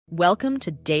Welcome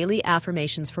to Daily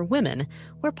Affirmations for Women,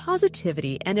 where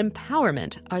positivity and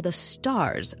empowerment are the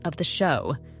stars of the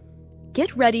show.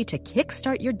 Get ready to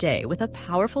kickstart your day with a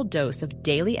powerful dose of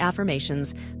daily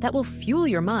affirmations that will fuel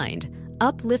your mind,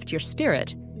 uplift your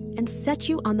spirit, and set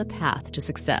you on the path to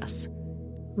success.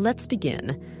 Let's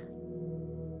begin.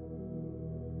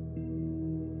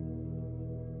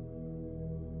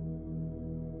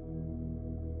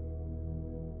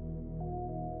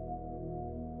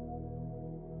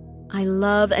 I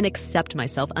love and accept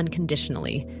myself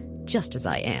unconditionally, just as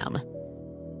I am.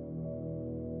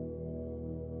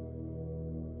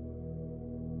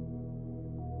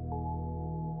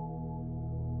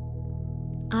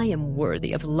 I am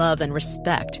worthy of love and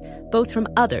respect, both from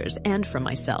others and from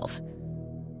myself.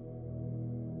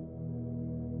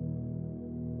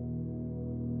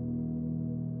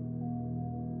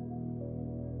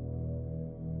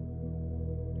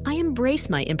 I embrace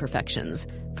my imperfections,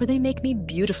 for they make me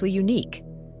beautifully unique.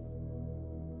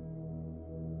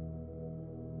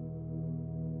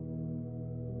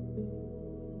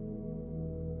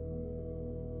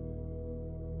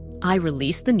 I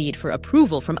release the need for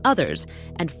approval from others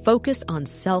and focus on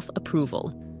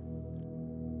self-approval.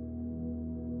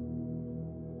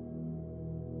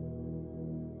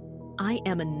 I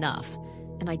am enough,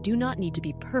 and I do not need to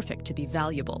be perfect to be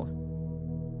valuable.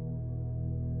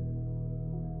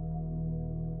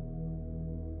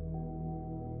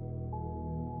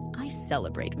 I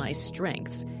celebrate my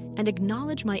strengths and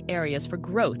acknowledge my areas for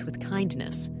growth with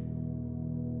kindness.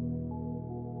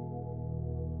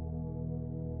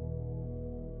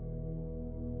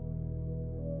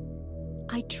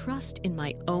 I trust in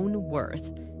my own worth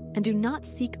and do not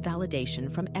seek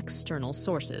validation from external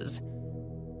sources.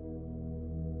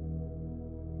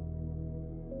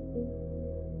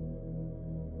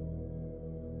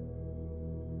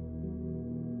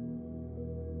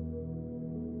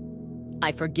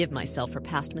 I forgive myself for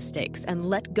past mistakes and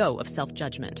let go of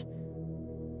self-judgment.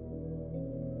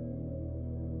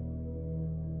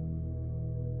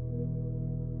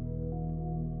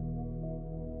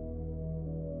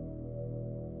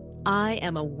 I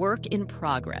am a work in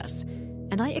progress,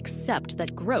 and I accept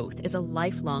that growth is a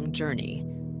lifelong journey.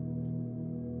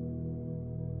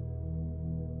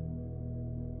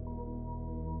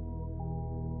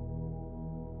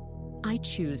 I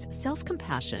choose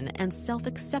self-compassion and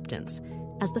self-acceptance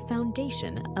as the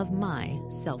foundation of my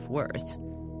self-worth.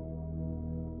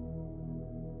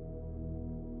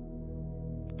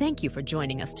 Thank you for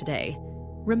joining us today.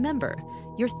 Remember,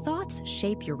 your thoughts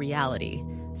shape your reality,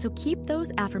 so keep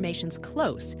those affirmations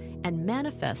close and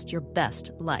manifest your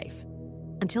best life.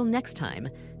 Until next time,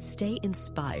 stay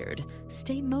inspired,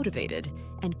 stay motivated,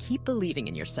 and keep believing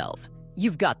in yourself.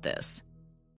 You've got this.